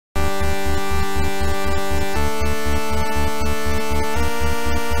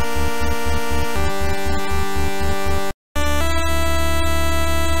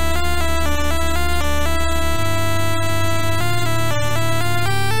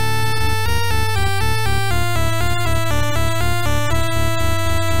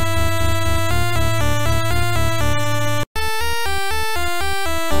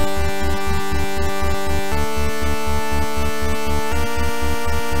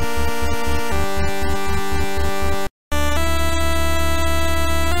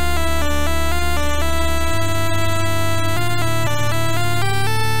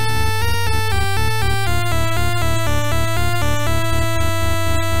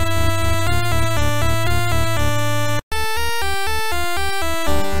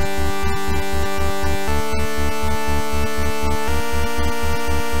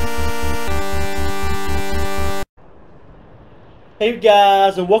Hey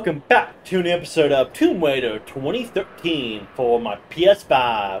guys, and welcome back to an episode of Tomb Raider 2013 for my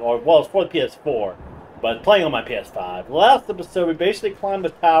PS5, or well, it's for the PS4, but playing on my PS5. Last episode, we basically climbed a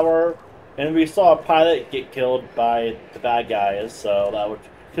tower, and we saw a pilot get killed by the bad guys. So that was,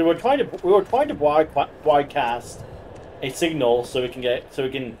 so we were trying to broadcast a signal so we can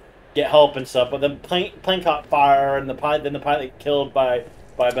get help and stuff. But then plane caught fire, and the pilot got killed by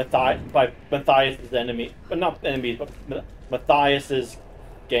Matthias's enemy, but not enemies, but Matthias's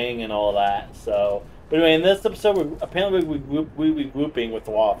gang and all that. So, but anyway, in this episode, we're regrouping with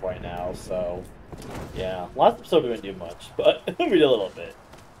Roth right now. So, yeah, last episode we didn't do much, but we did a little bit.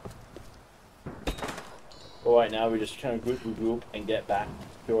 But right now, we just kind of regroup and get back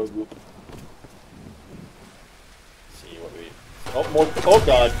to our group. Let's see what we. Oh, more! Oh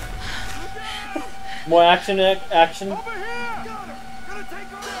God! More action!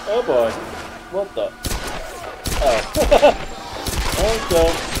 Oh boy! What the? Oh. Okay.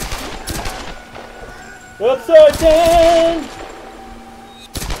 Upside down!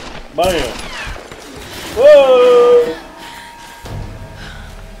 Bam! Whoa!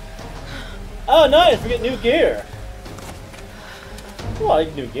 Oh, nice! We get new gear. Oh, I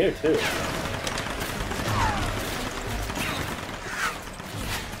like new gear too.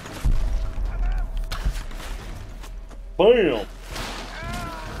 Bam!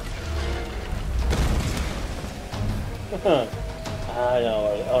 I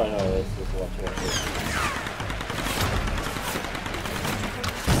know. Oh no, let's just watch it.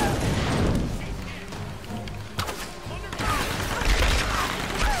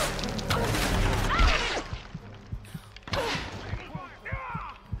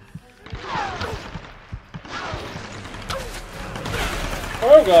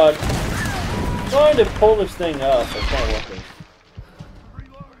 Oh God! I'm trying to pull this thing up. It's not working.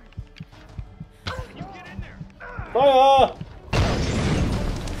 Fire!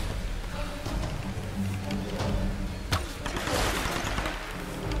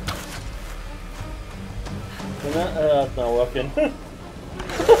 That's not working.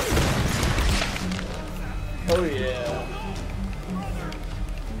 Oh yeah.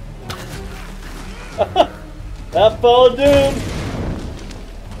 That fall of doom!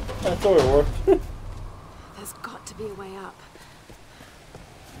 That sort of worked. There's got to be a way up.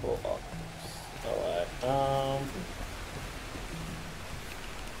 Hold on. Alright, nice.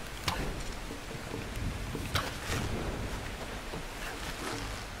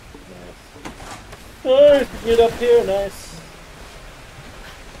 Oh, get up here, nice.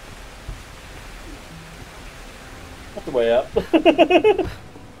 That's the way up.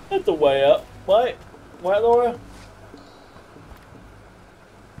 That's the way up. What? What, Laura?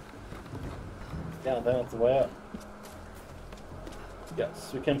 Yeah, that's the way up.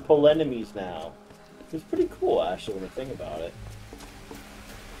 Yes, we can pull enemies now. It's pretty cool, actually, when you think about it.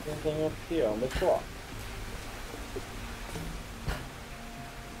 Anything up here on the clock.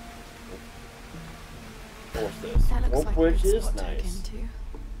 What's this? Rope bridge is nice.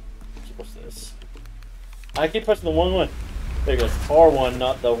 What's this? I keep pressing the one. There goes R1,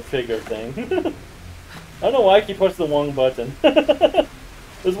 not the figure thing. I don't know why I keep pressing the wrong button.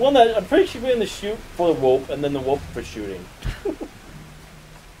 There's one that I'm pretty sure we're going to shoot for the rope, and then the rope for shooting.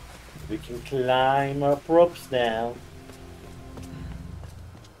 We can climb up ropes now.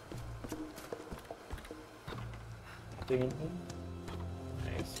 Nice,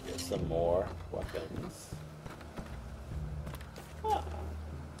 get some more weapons. Ah.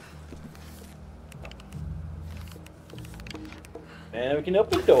 And we can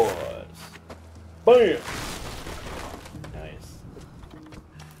open doors. Boom! Nice.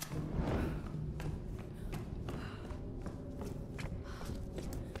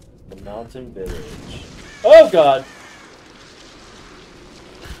 The mountain village. Oh God!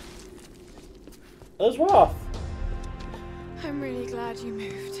 That was rough. I'm really glad you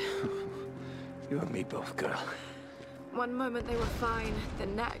moved. You and me both, girl. One moment they were fine, the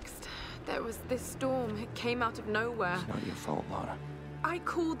next, there was this storm. It came out of nowhere. It's not your fault, Laura. I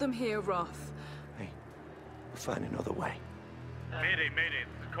called them here, Roth. Hey, we'll find another way. Mayday, mayday.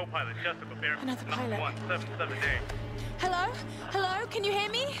 This is co-pilot Jessica Bear. Another pilot. 177A. Hello? Hello? Can you hear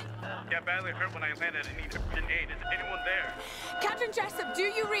me? Yeah, badly hurt when I landed and need urgent aid. Is anyone there? Captain Jessup, do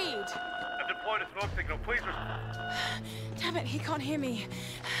you read? I've deployed a smoke signal. Please Damn it, he can't hear me.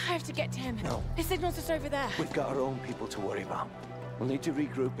 I have to get to him. No. His signal's just over there. We've got our own people to worry about. We'll need to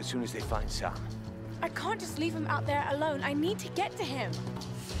regroup as soon as they find Sam. I can't just leave him out there alone. I need to get to him.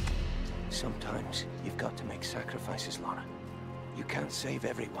 Sometimes you've got to make sacrifices, Laura. You can't save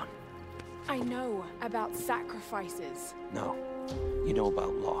everyone. I know about sacrifices. No. You know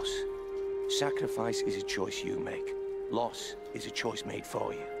about loss. Sacrifice is a choice you make. Loss is a choice made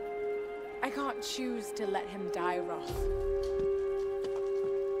for you. I can't choose to let him die, Roth.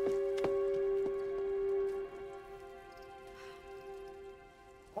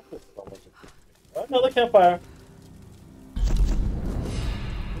 Another campfire.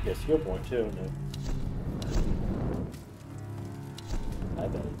 I guess you're born too, no? I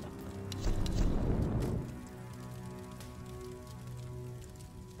bet.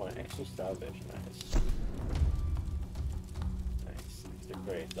 Oh, an extra salvation, nice. Nice. Extra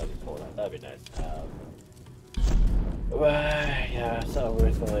great, that'd be cool. That'd be nice to have. Yeah, so we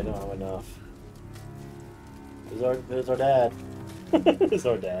really don't have enough. There's our dad. There's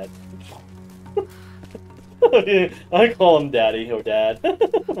our dad. I call him Daddy or Dad.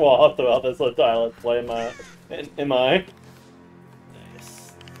 Well, throughout this entire let's play, am I?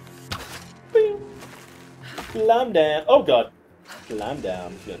 Nice. Boom. Climb down. Oh god. Climb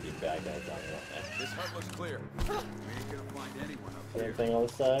down. There's gonna be bad guys down there. This hut looks clear. We ain't gonna find anyone up here. Anything on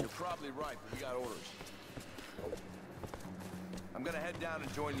the side? You're probably right, but we got orders. I'm gonna head down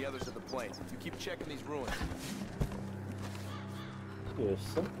and join the others at the plane. You keep checking these ruins. There's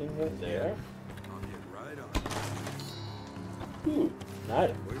something right there. I'll get right on. Ooh, an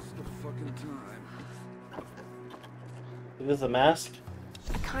item. Waste of fucking time. Is this a mask?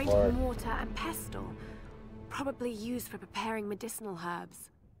 A kind of mortar and pestle, probably used for preparing medicinal herbs.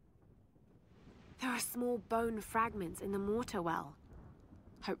 There are small bone fragments in the mortar well.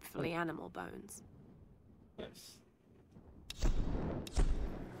 Hopefully animal bones. Nice.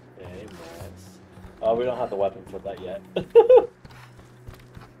 Okay, nice. Oh, we don't have the weapon for that yet.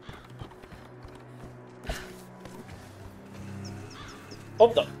 Oh,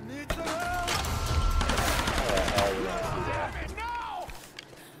 the...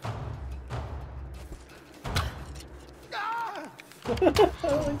 I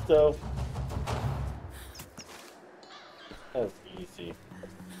don't think so. That was easy.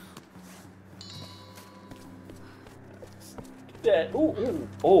 Ooh, ooh.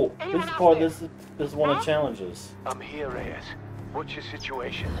 Oh, this part, this is one of the challenges. I'm here, Reyes. What's your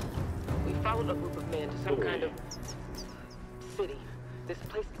situation? We followed a group of men to some kind of city. This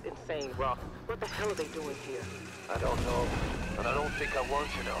place is insane, Roth. What the hell are they doing here? I don't know, and I don't think I want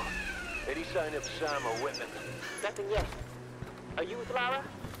to know. Any sign of Sam or Whitman? Nothing yet. Are you with Lara?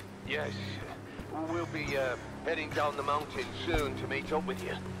 Yes. We'll be heading down the mountain soon to meet up with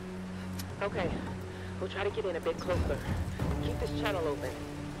you. Okay. We'll try to get in a bit closer. Keep this channel open.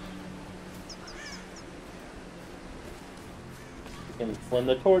 You can flame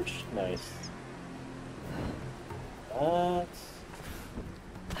the torch. Nice. That's...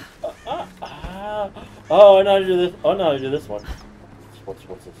 Oh, I know how to do this. Oh, I know how to do this one. What's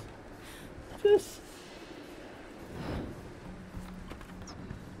this? This.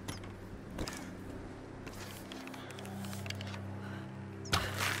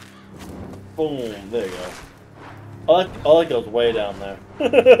 Boom. There you go. Oh, that goes way down there.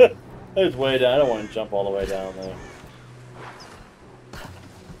 It's way down. I don't want to jump all the way down there.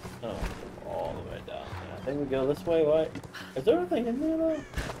 Oh, all the way down there. I think we go this way, right? Is there anything in there, though?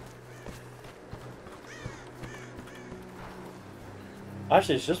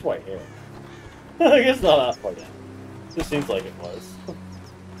 Actually, it's just right here. I guess not that far down. Just seems like it was.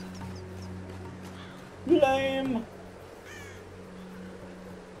 Lame!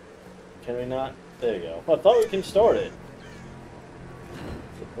 Can we not? There you go. Well, I thought we can start it.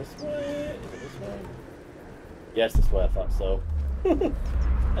 Is it this way? Is it this way? Yes, this way. I thought so.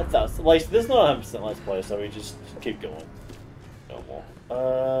 That's us. Like, this is not 100% let's play, so we just keep going. No more.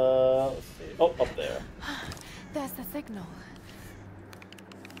 Let's see. Oh, up there. There's the signal.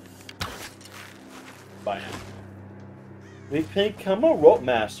 Bam. We become a rope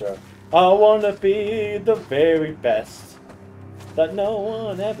master. I want to be the very best that no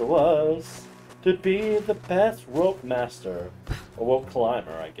one ever was. To be the best rope master. Or rope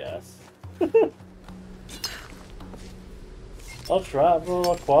climber, I guess. I'll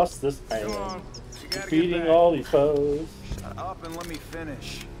travel across this island, defeating all these foes. Shut up and let me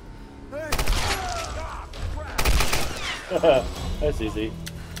finish. That's easy.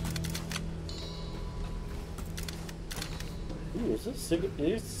 Ooh, is this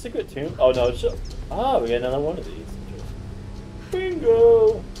a secret tomb? Oh no, it's just... Ah, we got another one of these.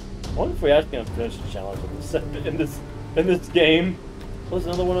 Bingo! I wonder if we actually gonna finish the challenge in this game. Oh, there's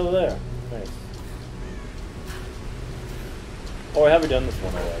another one over there. Nice. Oh, have we done this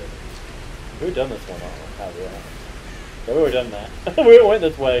one already? We've done this one already. Yeah, we already done that. We went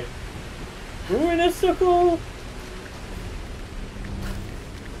this way. We were in a circle.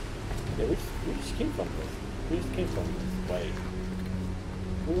 Yeah, we just came from this. We just came from this way.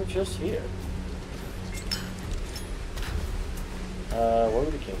 We were just here. Where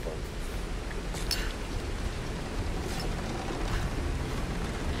would it came from?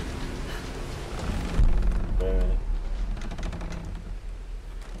 Wait a minute.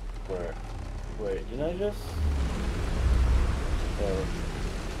 Where? Wait, didn't I just?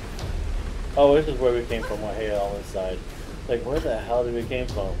 Oh, this is where we came from. Right here on this side. Like, where the hell did we came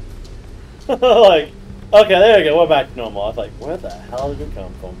from? Like, okay, there we go. We're back to normal. I was like, where the hell did we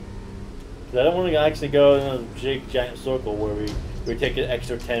come from? Because I don't want to actually go in a big giant circle where we take an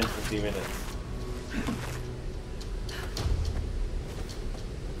extra 10, 15 minutes.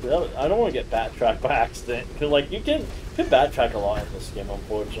 I don't want to get backtracked by accident. Because, like, you can backtrack a lot in this game,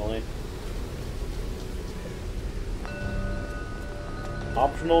 unfortunately.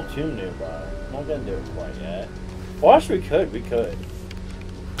 Optional tomb nearby. Not gonna do it quite yet. Well, actually, we could.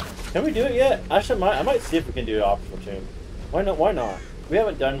 Can we do it yet? Actually, I might see if we can do an optional tomb. Why not? Why not? We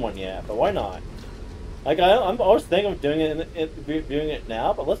haven't done one yet, but why not? Like I'm always thinking of doing it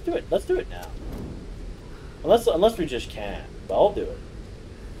now, but let's do it. Let's do it now. Unless we just can't, but I'll do it.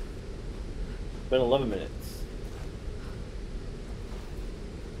 It's been 11 minutes.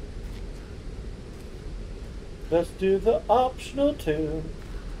 Let's do the optional tomb.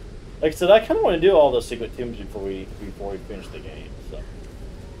 Like I said, I kind of want to do all the secret tombs before we finish the game. So,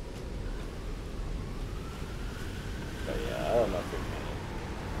 but yeah, I don't know if we can.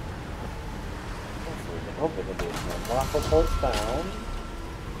 Hopefully we can do some waffle ports found.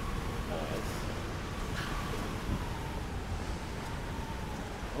 Nice.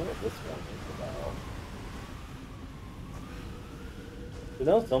 I wonder what this one is about. You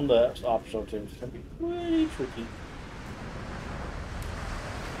know, some of the optional tombs can be pretty tricky.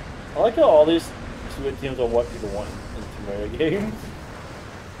 I like how all these secret teams are what people want in Tomb Raider games.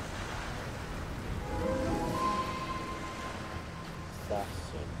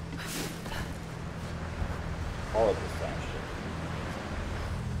 Assassin. All of this action.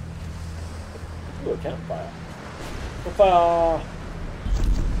 Ooh, a campfire. Campfire!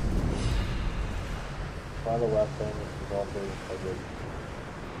 Find a weapon, revolver, covered.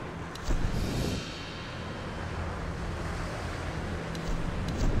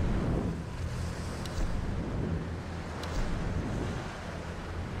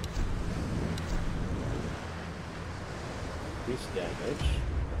 Damage.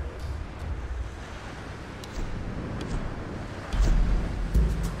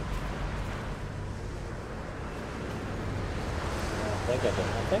 I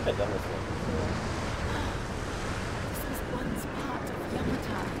think I've done this one before. This was once part of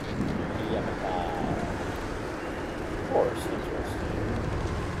Yamata. Yamata. Of course, interesting.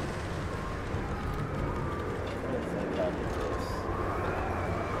 I think I'll do this.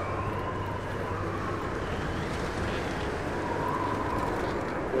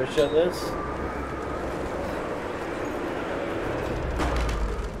 Do I shut this?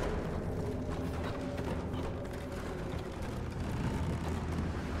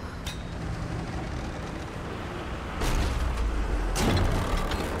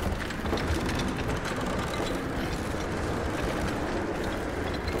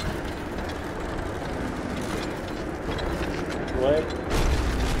 What?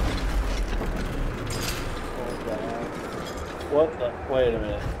 What the? Wait a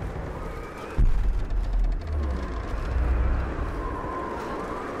minute.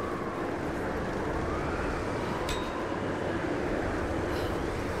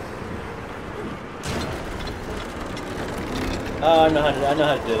 Oh, I know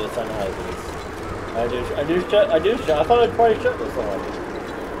how to do this. I do shut. I thought I'd probably shut this already.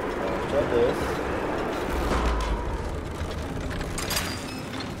 Shut this.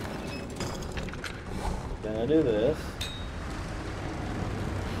 Then I do this.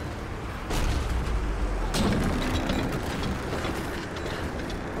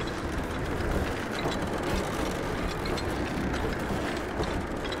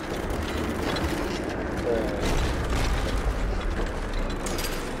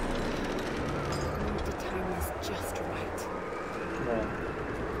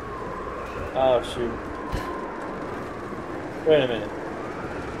 Oh shoot. Wait a minute.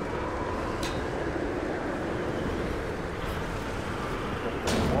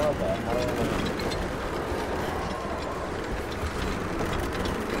 What the hell?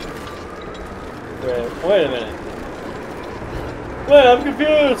 Wait a minute. Wait, I'm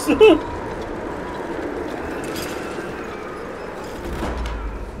confused!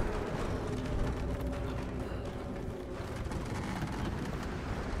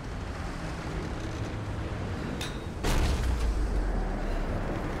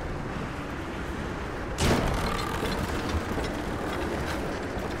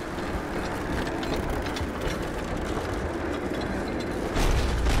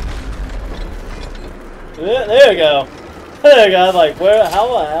 Yeah, there you go. There you go. I'm like, where? How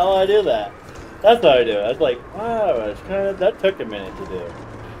do I do that? That's how I do it. I was like, wow, that took a minute to do.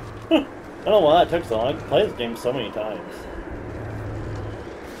 I don't know why that took so long. I can play this game so many times.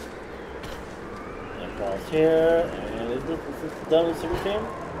 And pause here, and is this done with the secret game?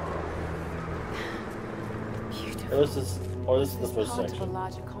 Beautiful. Or this is the first Part section. of a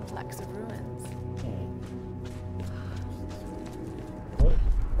larger complex of ruins. What?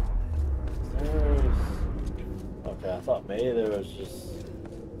 Okay, I thought maybe there was just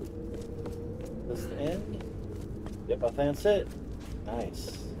this the end. Yep, I think that's it.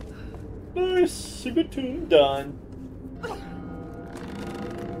 Nice. Nice, secret tomb done.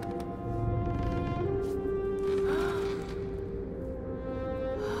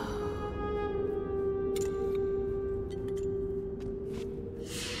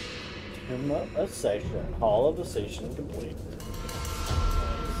 Tomb of Ascension. Hall of Ascension complete. Nice.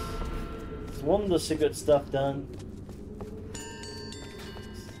 Is one of the secret stuff done?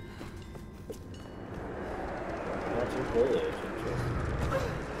 Village,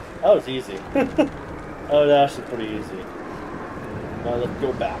 interesting. That was easy. That was actually pretty easy. Now let's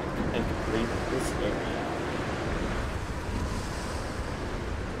go back and complete this area.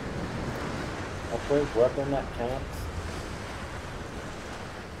 Upgrade weapon that counts.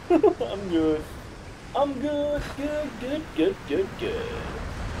 I'm good. I'm good. Good.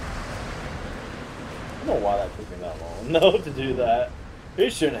 I don't know why that took me that long. No, to do that.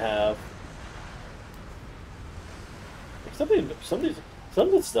 It shouldn't have. Some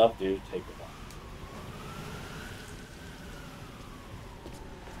of the stuff do take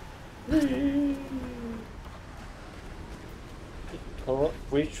a while.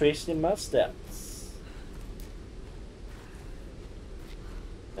 Retracing my steps.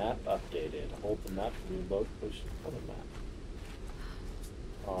 Map updated. Hold the map to reload. Push on the map.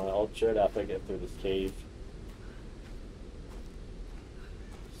 I'll check it after I get through this cave.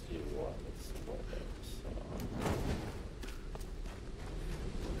 Let's see what there's.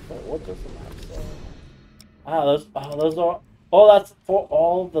 What does the map say? Those are. Oh, that's for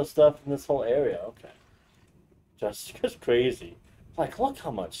all the stuff in this whole area. Okay. Just crazy. Like, look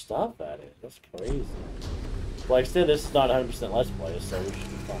how much stuff that is. That's crazy. Like I said, this is not 100% Let's Play, so we should be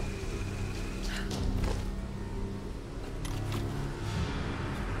fine.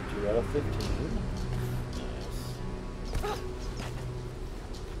 Two out of 15. Nice.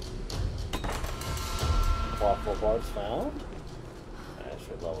 Waffle bars found.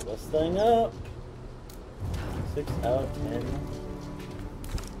 Should level this thing up. 6 out of 10.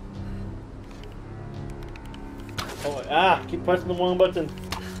 Oh, keep pressing the wrong button.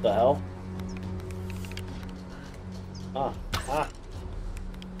 What the hell? Come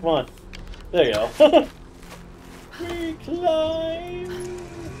on. There you go. Recline.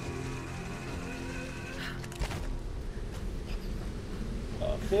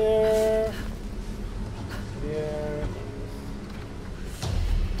 Up here. Here.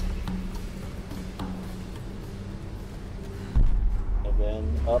 And then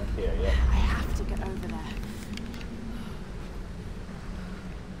up here, yeah. I have to get over there.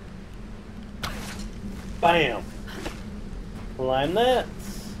 Bam! Climb that.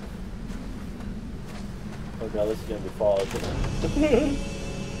 Oh god, this is gonna be fall, isn't it?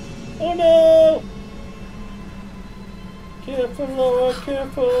 Oh no! Careful, Laura,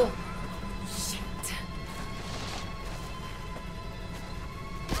 careful! Shit.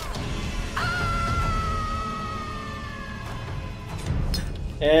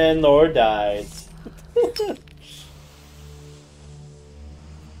 And Laura dies.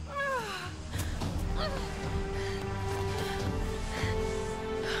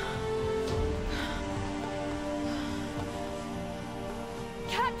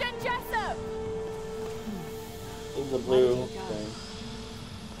 Captain Jessup! There's a blue thing.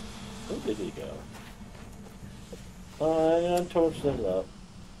 Where did he go? I'm gonna torch this up.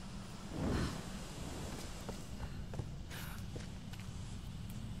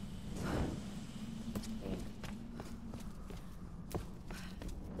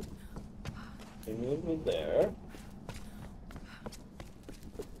 Can you move me there?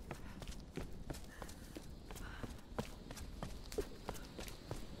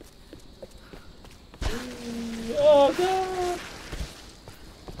 Oh god!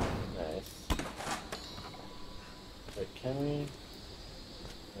 Nice. Wait, can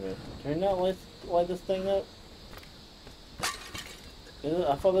we not light this thing up?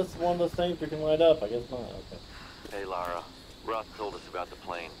 I thought this is one of those things we can light up. I guess not. Okay. Hey, Lara. Roth told us about the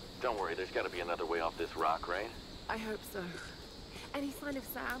plane. Don't worry, there's got to be another way off this rock, right? I hope so. Any sign of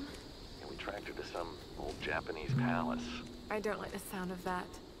Sam? Yeah, we tracked her to some old Japanese palace. I don't like the sound of that.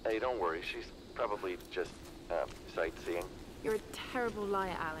 Hey, don't worry, she's Probably just, sightseeing. You're a terrible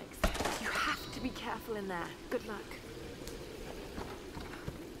liar, Alex. You have to be careful in there. Good luck.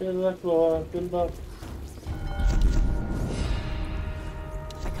 Good luck, Laura. Good luck.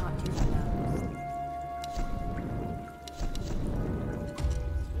 I can't do that now.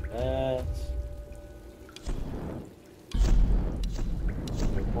 That's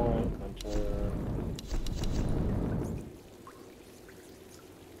good point, Hunter.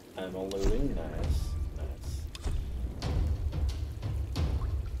 Ammo looting, nice.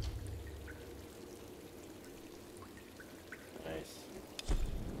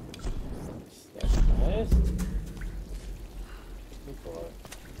 That's nice. Good boy.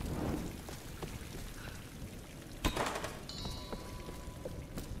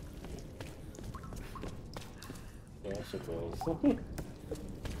 Bicycles. Nice.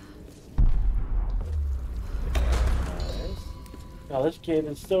 Oh, this cave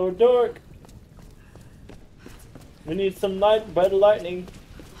is so dark. We need some light, bright lightning.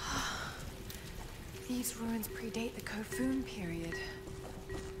 These ruins predate the Kofun period.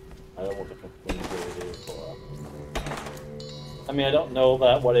 I don't want the complete area for. I mean, I don't know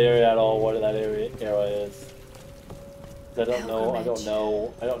what area at all. What that era is. I don't know.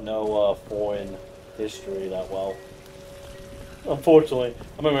 I don't know foreign history that well. Unfortunately,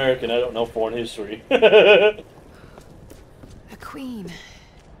 I'm American. I don't know foreign history. A queen.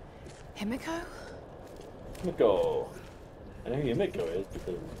 Himiko? Himiko. I know who Himiko is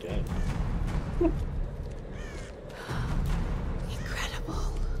because of the game. Incredible.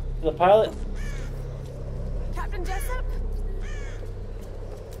 The pilot. Captain Jessup?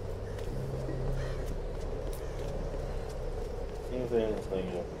 Seems there's anything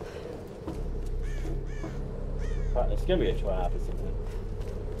over here. It's gonna be a trap, isn't it?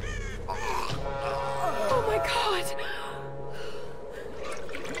 Oh my god!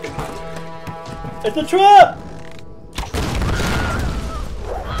 It's a trap!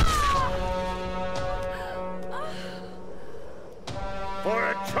 For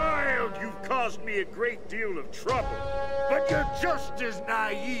a child, you've caused me a great deal of trouble. But you're just as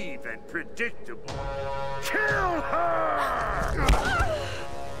naive and predictable. Kill her!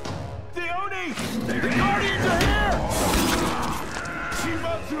 Theone! The Guardians are here!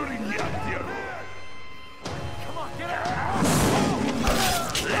 Come on, get out!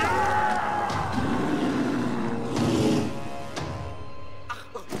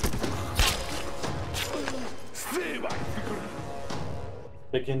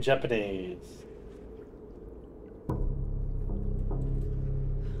 Speaking Japanese.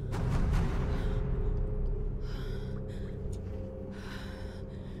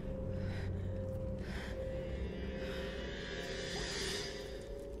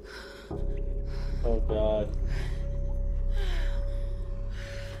 Oh god.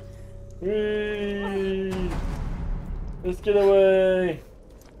 Whee! Let's get away!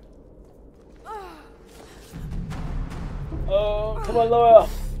 Oh, come on, Laura!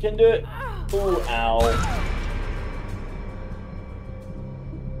 You can do it! Ooh, ow.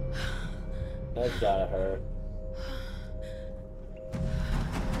 That's gotta hurt.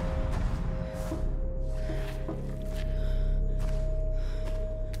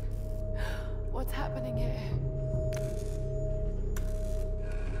 What's happening here?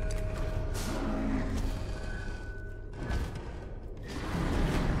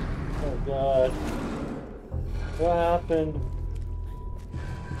 Oh god. What happened?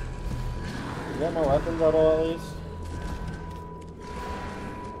 Is that my weapons at all, at least?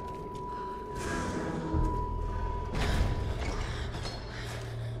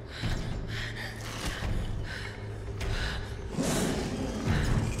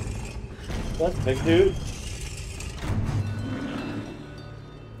 That's big dude.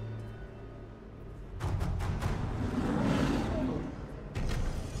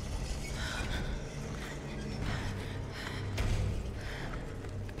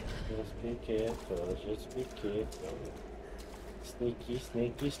 Just be careful, just be careful. Sneaky,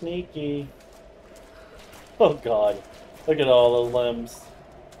 sneaky, sneaky. Oh god, look at all the limbs.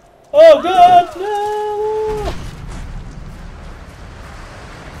 Oh god, no!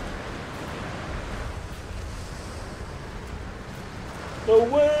 The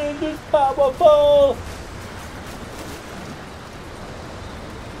wind is powerful!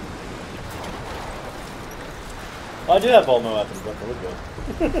 I do have all my weapons, but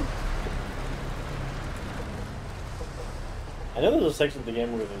we're good. I know there's a section of the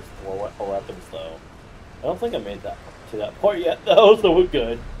game where there's more weapons, though. I don't think I made that to that part yet, though, so we're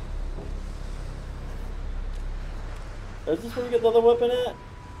good. Is this where we get the other weapon at?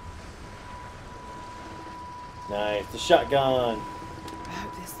 Nice, the shotgun. I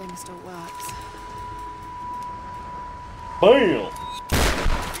hope this thing still works. Bam!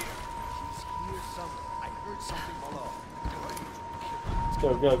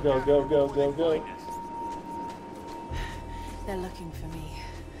 Go, go, go, go, go, go, go. They're looking for me.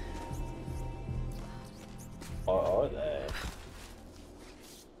 Or are they?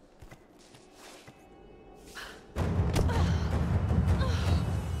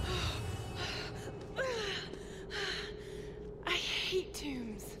 I hate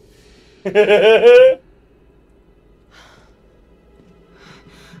tombs. Oh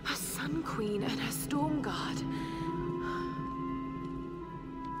A Sun Queen and her Storm Guard.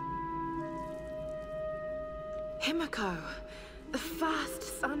 Himiko, the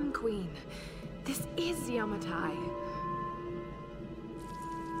first Sun Queen. This is Yamatai.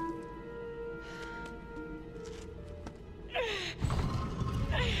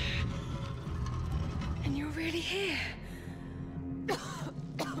 And you're really here.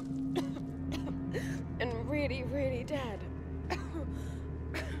 And really, really dead.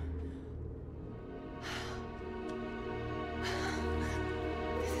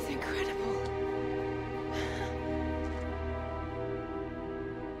 This is incredible.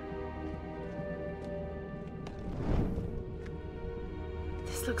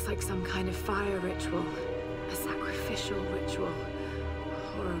 This looks like some kind of fire ritual. A sacrificial ritual.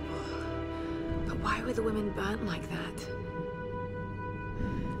 Horrible. But why were the women burnt like that?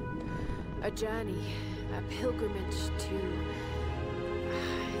 A journey. A pilgrimage to...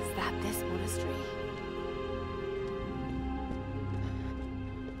 is that this monastery?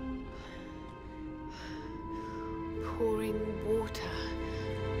 Pouring water.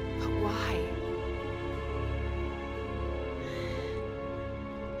 But why?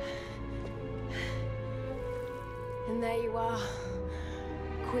 And there you are,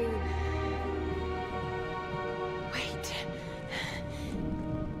 Queen. Wait.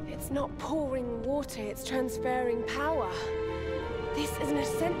 It's not pouring water, it's transferring power. This is an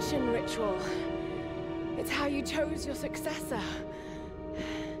ascension ritual. It's how you chose your successor.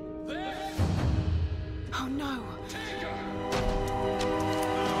 Oh no.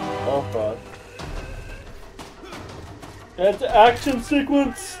 Oh god. It's action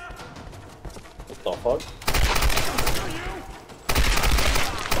sequence! What the fuck?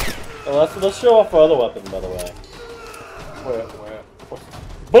 Oh, let's show off our other weapon, by the way. Where?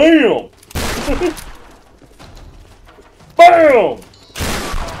 BAM! BAM!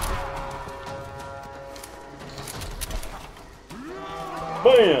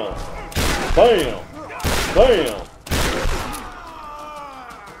 BAM! BAM! BAM!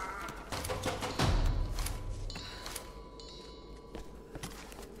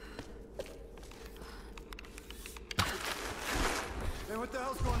 Hey, what the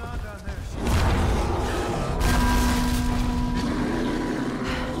hell's going on down there?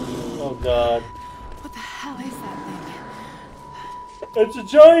 Oh god. What the hell is that thing? It's a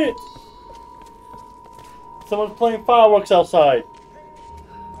giant! Someone's playing fireworks outside.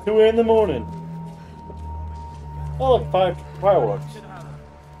 2 in the morning. Oh, look, fireworks.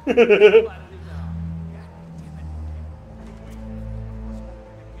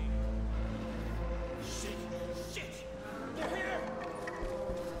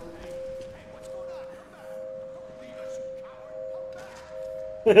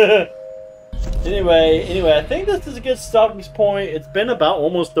 Anyway, I think this is a good stopping point. It's been about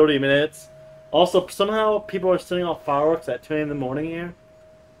almost 30 minutes. Also, somehow people are setting off fireworks at 2 in the morning here.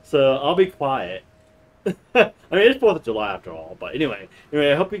 So, I'll be quiet. I mean, it's 4th of July after all. But anyway,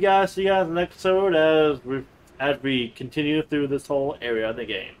 I hope you guys see you guys in the next episode as we continue through this whole area of the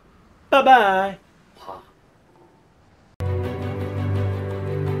game. Bye-bye!